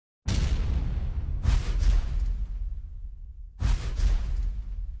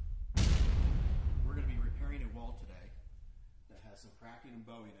tacking and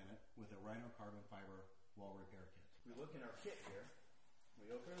bowing in it with a Rhino carbon fiber wall repair kit. We look in our kit here, we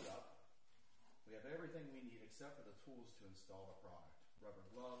open it up, we have everything we need except for the tools to install the product. Rubber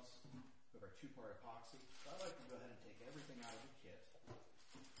gloves, we have our 2-part epoxy. So I like to go ahead and take everything out of the kit,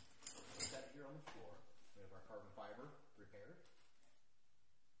 set it here on the floor. We have our carbon fiber repaired.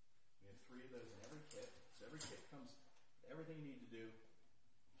 We have 3 of those in every kit. So every kit comes with everything you need to do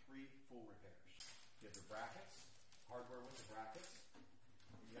 3 full repairs. You have the brackets, hardware with the brackets,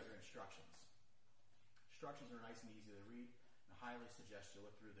 and you have your instructions. Instructions are nice and easy to read, and I highly suggest you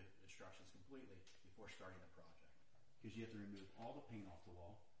look through the instructions completely before starting the project. Because you have to remove all the paint off the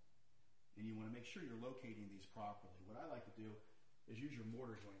wall, and you want to make sure you're locating these properly. What I like to do is use your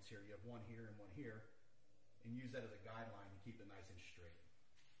mortar joints here. You have one here and one here, and use that as a guideline to keep it nice and straight.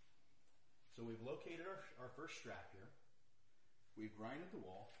 So we've located our first strap here. We've grinded the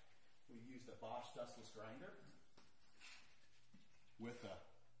wall. We've used a Bosch dustless grinder with a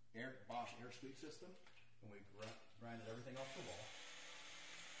Bosch air squeak system, and we've grinded everything off the wall.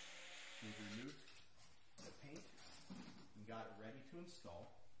 We've removed the paint and got it ready to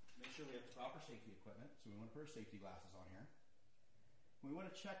install. Make sure we have the proper safety equipment, so we want to put our safety glasses on here. We want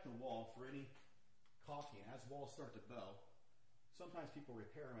to check the wall for any caulking. As walls start to bow, sometimes people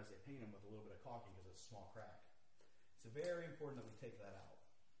repair them as they paint them with a little bit of caulking because it's a small crack. It's very important that we take that out.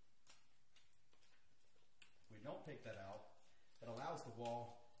 If we don't take that out, it allows the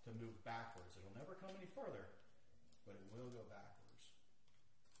wall to move backwards. It'll never come any further, but it will go backwards.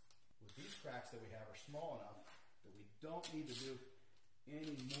 With these cracks that we have are small enough that we don't need to do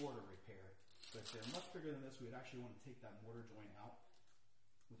any mortar repair. But if they're much bigger than this, we'd actually want to take that mortar joint out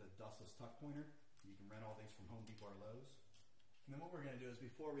with a dustless tuck pointer. You can rent all these from Home Depot or Lowe's. And then what we're going to do is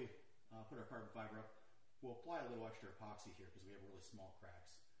before we put our carbon fiber up, we'll apply a little extra epoxy here because we have really small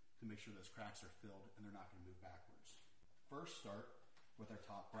cracks to make sure those cracks are filled and they're not going to move backwards. First, start with our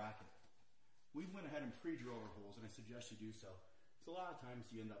top bracket. We went ahead and pre-drilled our holes, and I suggest you do so. So a lot of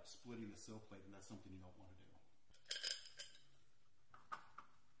times you end up splitting the sill plate, and that's something you don't want to do.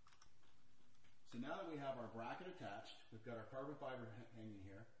 So now that we have our bracket attached, we've got our carbon fiber hanging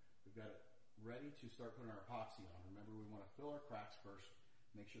here, we've got it ready to start putting our epoxy on. Remember, we want to fill our cracks first,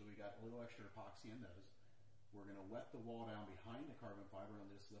 make sure that we got a little extra epoxy in those. We're going to wet the wall down behind the carbon fiber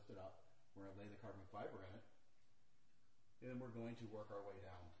and just lift it up. We're going to lay the carbon fiber in it, and then we're going to work our way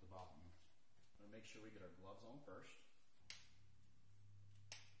down to the bottom. We're going to make sure we get our gloves on first.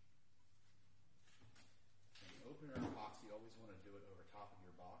 When you open our epoxy, you always want to do it over top of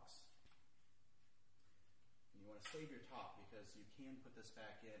your box. And you want to save your top because you can put this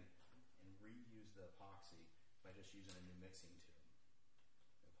back in and reuse the epoxy by just using a new mixing tube.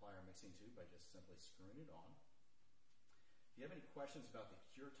 We apply our mixing tube by just simply screwing it on. If you have any questions about the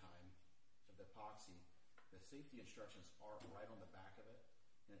cure time of the epoxy, the safety instructions are right on the back of it,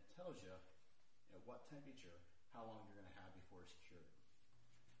 and it tells you at what temperature, how long you're going to have before it's cured.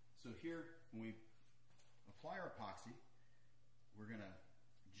 So here, when we apply our epoxy, we're going to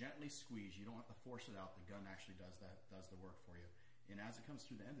gently squeeze. You don't have to force it out. The gun actually does the work for you. And as it comes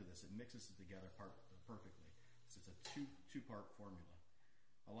through the end of this, it mixes it together perfectly. So it's a two-part formula.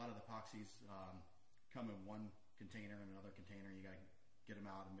 A lot of the epoxies come in one container and another container. You got to get them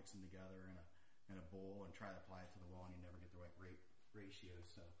out and mix them together in a bowl and try to apply it to the wall, and you never get the right ratio.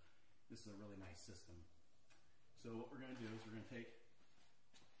 So this is a really nice system. So what we're going to do is we're going to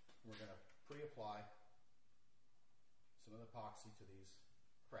pre-apply some of the epoxy to these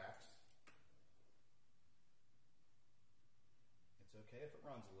cracks. It's okay if it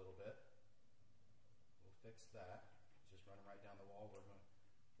runs a little bit. We'll fix that. It's just running right down the wall where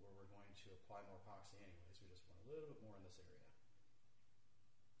we're going to apply more epoxy anyways. We just want a little bit more in this area.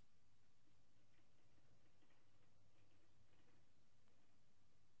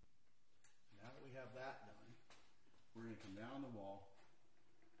 Now that we have that done, we're going to come down the wall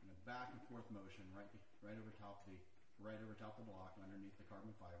in a back and forth motion right over top the block and underneath the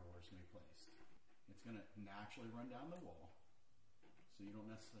carbon fiber where it's going to be placed. It's going to naturally run down the wall, so you don't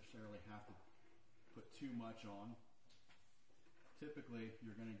necessarily have to put too much on. Typically,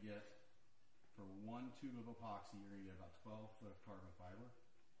 you're going to get, for one tube of epoxy, you're going to get about 12 foot of carbon fiber.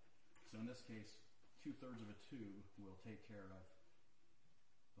 So in this case, 2/3 of a tube will take care of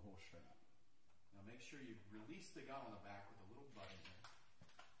the whole strap. Now make sure you release the gun on the back with a little button here.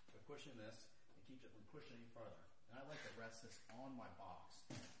 By pushing this, it keeps it from pushing any further. And I like to rest this on my box.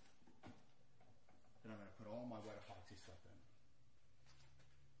 Then I'm going to put all my wet epoxy stuff in.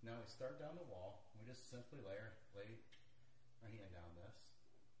 Now we start down the wall. We just simply lay my hand down this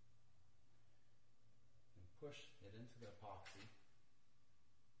and push it into the epoxy.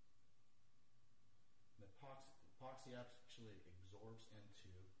 The epoxy actually actually absorbs into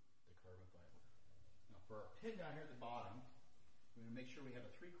the carbon fiber. Now for our pin down here at the bottom, we're going to make sure we have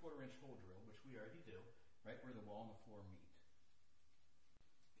a 3/4 inch hole drill, which we already do, right where the wall and the floor meet.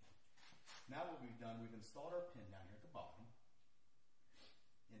 Now what we've done, we've installed our pin down here at the bottom.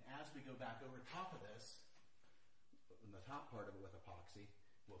 And as we go back over top of this, in the top part of it with epoxy,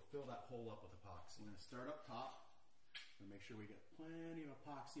 we'll fill that hole up with epoxy. We're going to start up top and make sure we get plenty of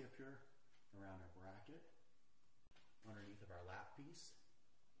epoxy up here around our bracket, underneath of our lap piece,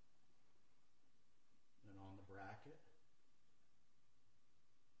 and on the bracket.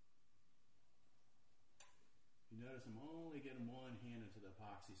 You notice I'm only getting one hand into the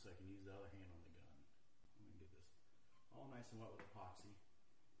epoxy so I can use the other hand on the gun. I'm going to get this all nice and wet with epoxy.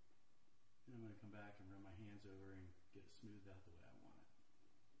 And I'm going to come back and run my hands over and get it smoothed out the way I want it.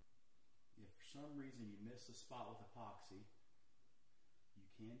 If for some reason you miss a spot with epoxy, you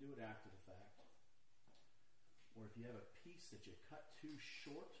can do it after the fact. Or if you have a piece that you cut too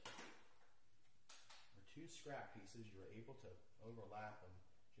short, or two scrap pieces, you're able to overlap them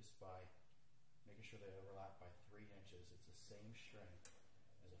just by making sure they overlap by 3 inches. It's the same strength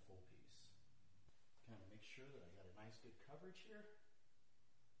as a full piece. Kind of make sure that I got a nice good coverage here.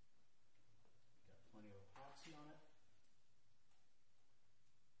 Got plenty of epoxy on it.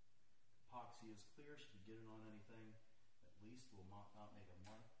 Epoxy is clear, so if you get it on anything, at least will not make a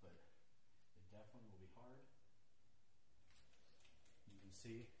mark, but it definitely will be hard. You can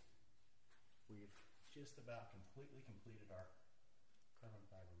see we've just about completely completed our carbon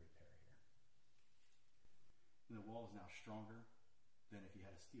fiber repair here. And the wall is now stronger than if you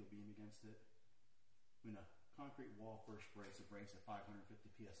had a steel beam against it. When a concrete wall first breaks, it breaks at 550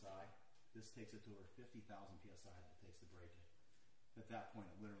 psi. This takes it to over 50,000 psi that it takes to break it. At that point,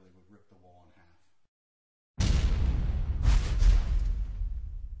 it literally would rip the wall in half.